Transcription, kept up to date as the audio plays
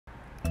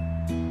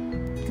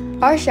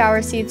Our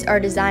shower seats are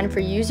designed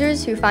for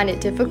users who find it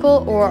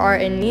difficult or are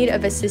in need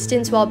of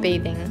assistance while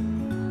bathing.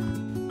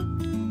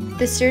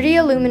 The sturdy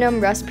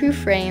aluminum rust-proof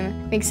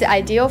frame makes it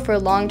ideal for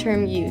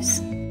long-term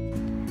use.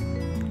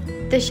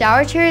 The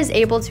shower chair is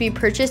able to be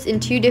purchased in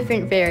 2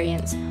 different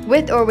variants,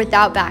 with or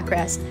without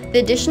backrest. The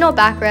additional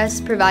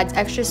backrest provides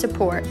extra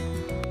support.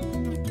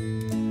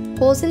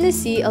 Holes in the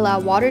seat allow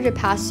water to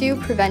pass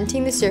through,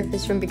 preventing the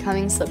surface from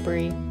becoming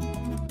slippery.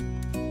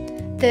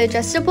 The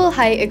adjustable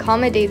height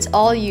accommodates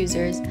all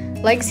users.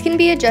 Legs can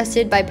be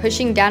adjusted by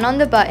pushing down on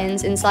the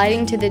buttons and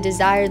sliding to the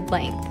desired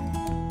length.